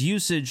Americans'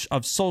 usage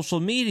of social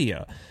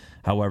media.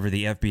 However,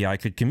 the FBI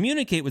could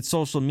communicate with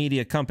social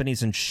media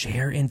companies and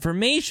share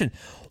information.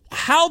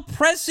 How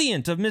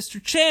prescient of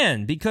Mr.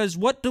 Chan, because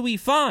what do we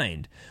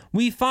find?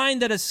 We find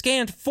that a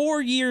scant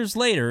 4 years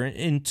later,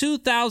 in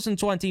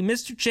 2020,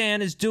 Mr.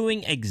 Chan is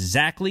doing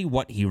exactly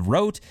what he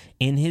wrote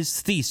in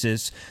his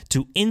thesis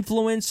to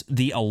influence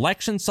the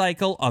election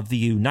cycle of the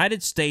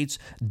United States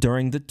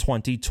during the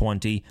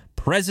 2020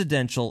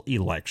 presidential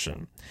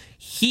election.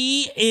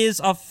 He is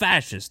a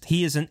fascist.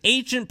 He is an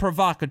agent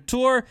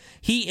provocateur.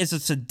 He is a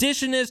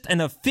seditionist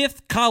and a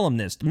fifth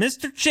columnist.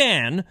 Mr.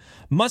 Chan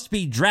must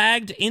be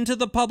dragged into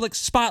the public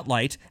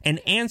spotlight and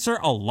answer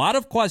a lot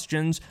of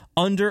questions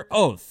under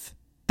oath.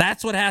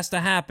 That's what has to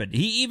happen.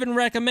 He even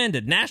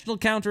recommended National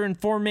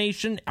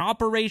Counterinformation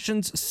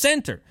Operations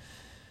Center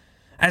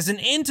as an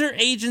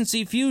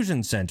interagency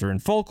fusion center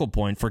and focal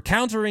point for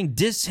countering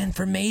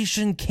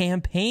disinformation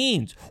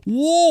campaigns.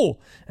 Whoa!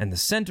 And the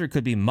center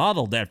could be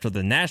modeled after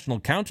the National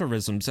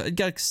Counterism.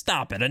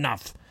 Stop it.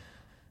 Enough.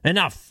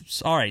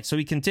 All right, so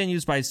he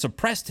continues by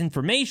suppressed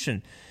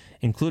information,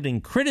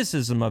 including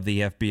criticism of the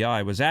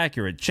FBI, was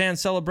accurate. Chan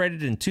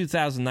celebrated in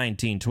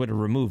 2019. Twitter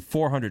removed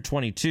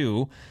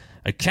 422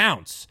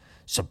 accounts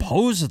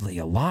supposedly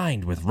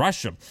aligned with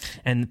Russia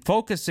and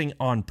focusing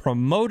on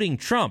promoting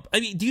Trump. I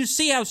mean, do you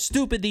see how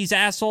stupid these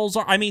assholes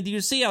are? I mean, do you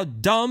see how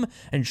dumb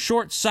and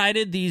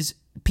short-sighted these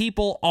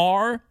people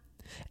are?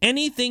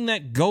 Anything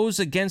that goes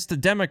against the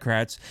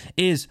Democrats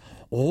is,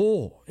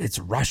 it's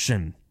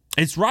Russian.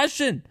 It's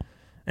Russian.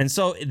 And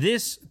so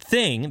this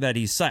thing that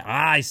he said,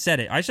 I said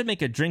it. I should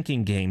make a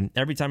drinking game.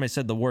 Every time I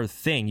said the word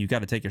thing, you got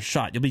to take a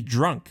shot. You'll be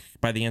drunk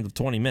by the end of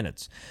 20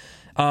 minutes.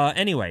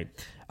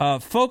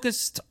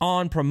 Focused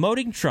on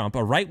promoting Trump,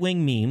 a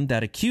right-wing meme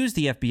that accused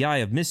the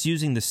FBI of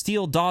misusing the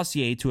Steele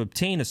dossier to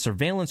obtain a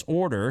surveillance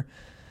order,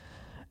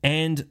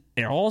 and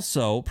it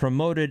also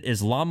promoted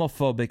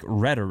Islamophobic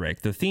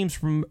rhetoric. The themes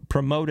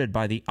promoted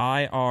by the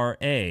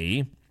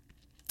IRA,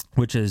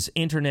 which is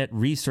Internet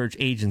Research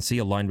Agency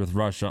aligned with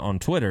Russia on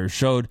Twitter,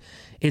 showed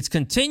its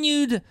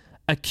continued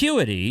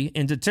acuity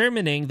in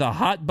determining the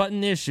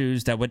hot-button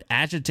issues that would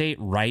agitate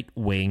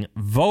right-wing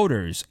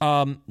voters.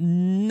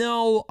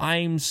 No,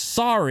 I'm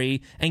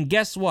sorry. And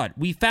guess what?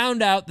 We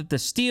found out that the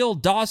Steele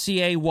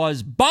dossier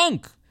was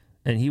bunk,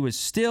 and he was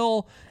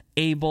still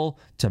able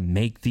to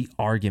make the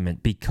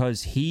argument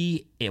because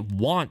he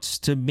wants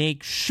to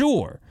make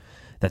sure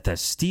that the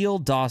Steele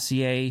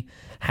dossier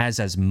has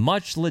as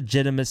much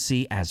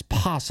legitimacy as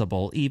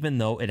possible, even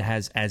though it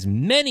has as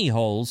many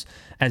holes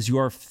as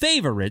your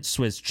favorite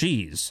Swiss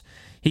cheese.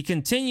 He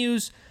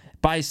continues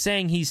by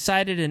saying he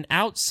cited an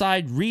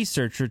outside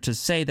researcher to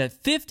say that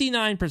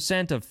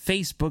 59% of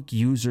Facebook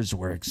users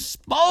were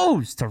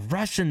exposed to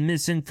Russian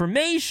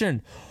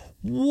misinformation.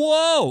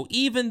 Whoa!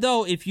 Even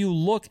though if you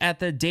look at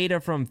the data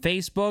from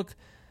Facebook,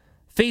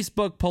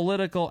 Facebook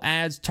political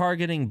ads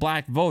targeting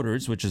black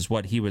voters, which is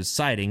what he was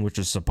citing, which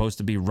is supposed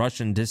to be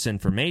Russian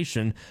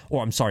disinformation,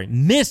 or I'm sorry,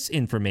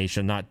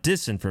 misinformation, not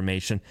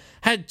disinformation,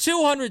 had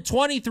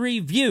 223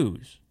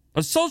 views.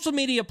 A social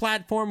media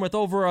platform with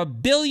over 1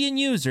 billion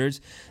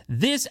users,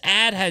 this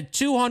ad had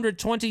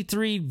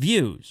 223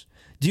 views.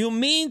 Do you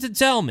mean to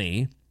tell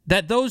me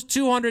that those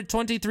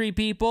 223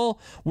 people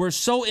were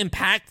so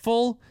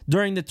impactful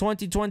during the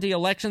 2020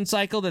 election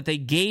cycle that they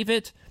gave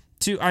it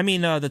to,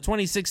 the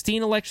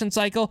 2016 election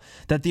cycle,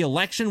 that the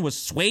election was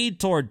swayed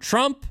toward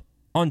Trump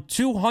on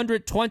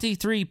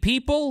 223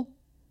 people?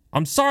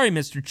 I'm sorry,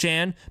 Mr.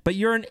 Chan, but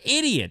you're an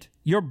idiot.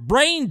 You're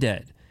brain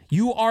dead.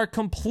 You are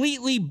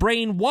completely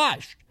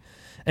brainwashed.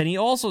 And he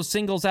also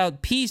singles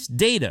out Peace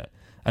Data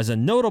as a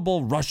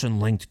notable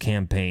Russian-linked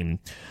campaign,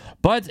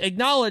 but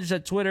acknowledged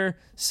that Twitter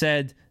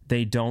said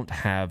they don't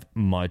have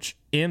much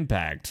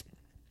impact.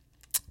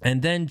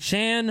 And then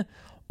Chan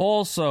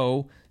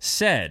also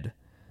said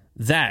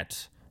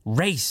that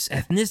race,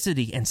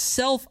 ethnicity, and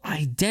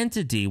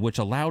self-identity, which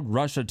allowed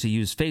Russia to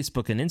use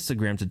Facebook and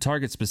Instagram to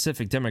target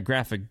specific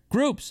demographic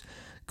groups,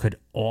 could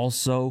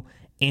also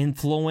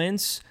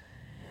influence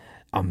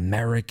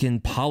American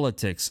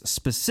politics,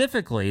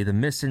 specifically the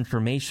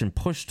misinformation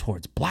pushed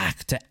towards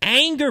black to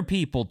anger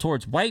people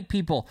towards white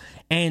people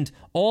and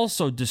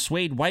also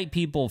dissuade white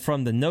people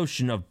from the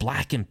notion of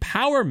black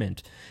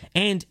empowerment.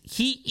 And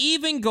he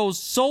even goes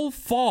so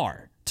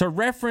far to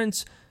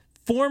reference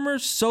former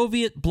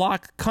Soviet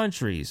bloc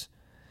countries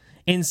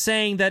in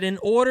saying that in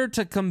order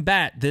to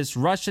combat this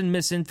Russian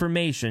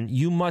misinformation,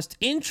 you must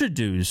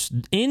introduce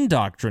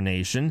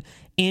indoctrination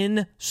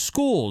in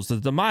schools. The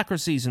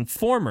democracies in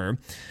former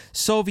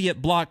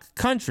Soviet bloc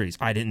countries,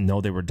 I didn't know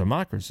they were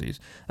democracies,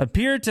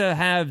 appear to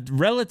have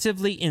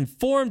relatively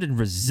informed and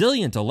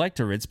resilient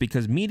electorates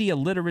because media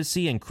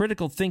literacy and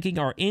critical thinking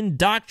are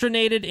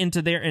indoctrinated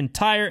into their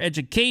entire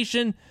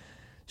education.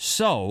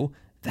 So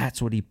that's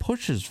what he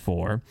pushes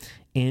for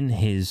in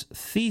his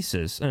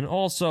thesis. And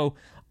also,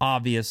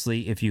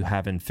 obviously, if you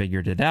haven't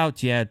figured it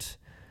out yet,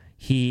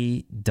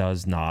 he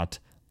does not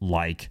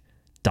like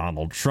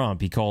Donald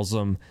Trump. He calls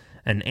him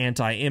an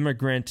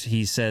anti-immigrant.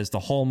 He says the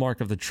hallmark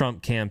of the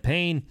Trump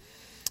campaign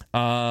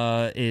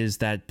is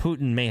that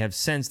Putin may have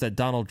sensed that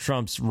Donald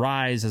Trump's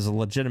rise as a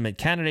legitimate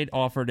candidate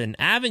offered an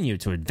avenue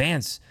to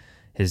advance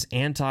his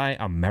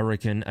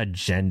anti-American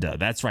agenda.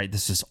 That's right.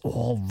 This is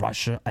all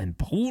Russia and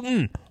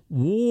Putin.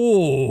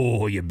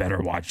 Whoa, you better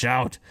watch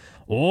out.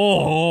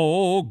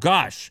 Oh,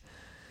 gosh.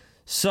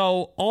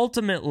 So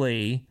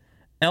ultimately,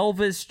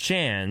 Elvis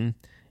Chan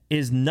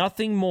is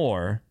nothing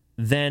more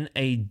than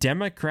a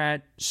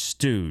Democrat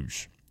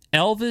stooge.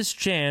 Elvis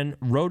Chan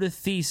wrote a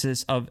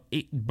thesis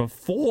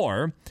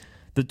before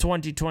the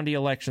 2020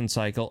 election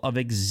cycle of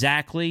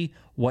exactly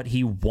what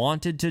he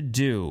wanted to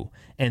do,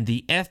 and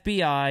the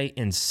FBI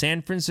in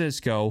San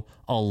Francisco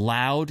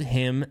allowed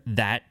him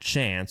that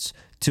chance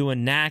to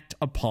enact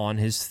upon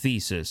his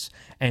thesis,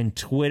 and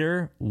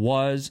Twitter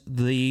was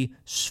the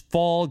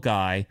fall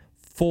guy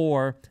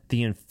for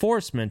the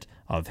enforcement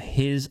of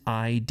his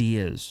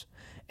ideas.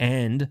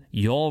 And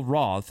Yoel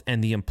Roth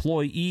and the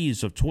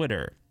employees of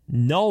Twitter,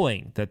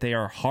 knowing that they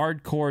are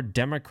hardcore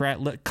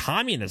Democrat,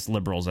 communist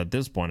liberals at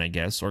this point, I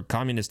guess, or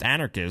communist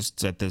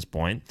anarchists at this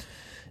point,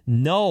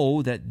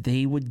 know that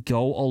they would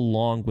go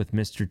along with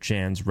Mr.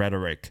 Chan's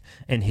rhetoric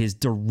and his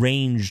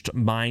deranged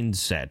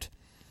mindset.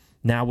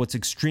 Now, what's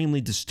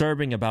extremely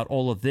disturbing about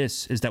all of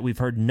this is that we've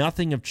heard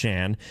nothing of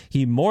Chan.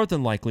 He more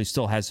than likely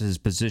still has his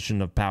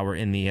position of power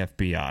in the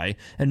FBI,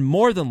 and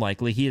more than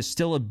likely he is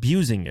still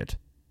abusing it.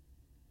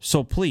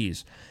 So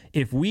please,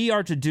 if we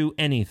are to do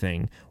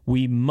anything,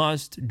 we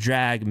must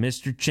drag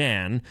Mr.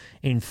 Chan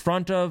in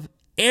front of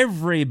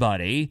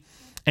everybody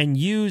and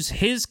use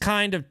his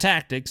kind of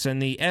tactics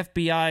and the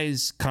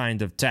FBI's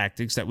kind of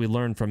tactics that we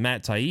learned from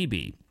Matt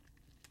Taibbi,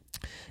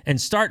 and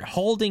start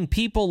holding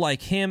people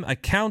like him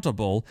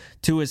accountable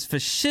to his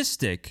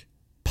fascistic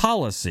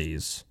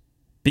policies.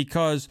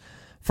 Because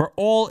for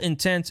all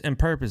intents and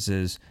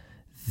purposes,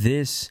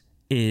 this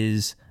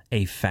is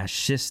a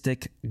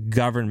fascistic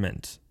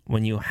government.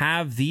 When you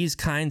have these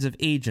kinds of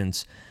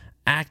agents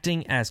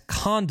acting as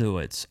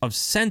conduits of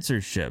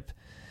censorship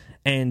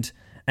and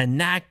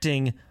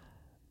enacting,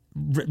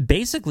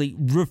 basically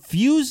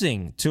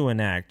refusing to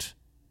enact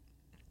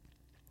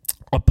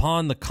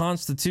upon the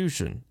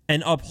Constitution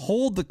and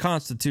uphold the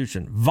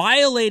Constitution,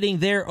 violating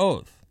their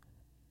oath,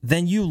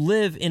 then you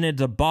live in a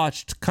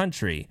debauched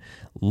country.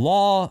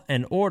 Law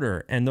and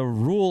order and the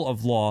rule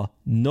of law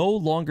no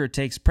longer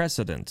takes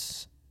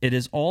precedence. It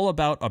is all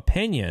about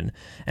opinion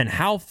and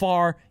how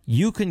far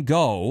you can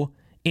go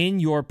in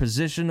your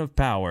position of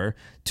power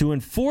to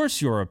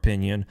enforce your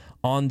opinion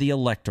on the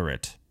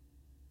electorate.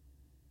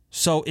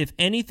 So if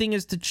anything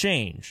is to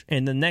change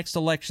in the next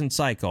election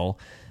cycle,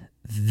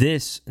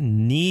 this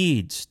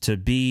needs to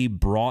be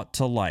brought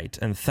to light.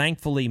 And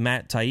thankfully,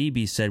 Matt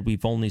Taibbi said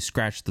we've only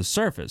scratched the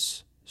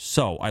surface.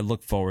 So I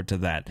look forward to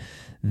that.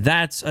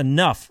 That's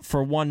enough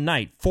for one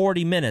night.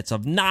 40 minutes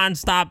of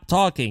nonstop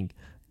talking.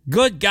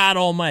 Good God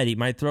Almighty,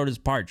 my throat is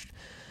parched.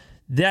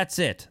 That's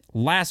it.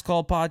 Last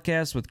Call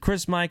Podcast with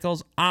Chris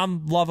Michaels.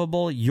 I'm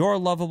lovable, you're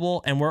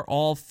lovable, and we're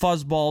all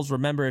fuzzballs.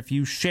 Remember, if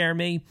you share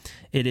me,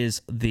 it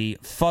is the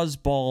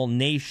Fuzzball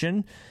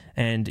Nation,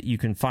 and you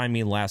can find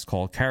me Last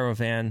Call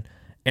Caravan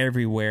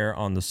everywhere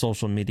on the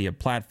social media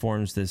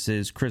platforms. This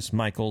is Chris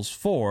Michaels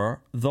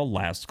for the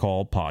Last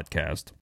Call Podcast.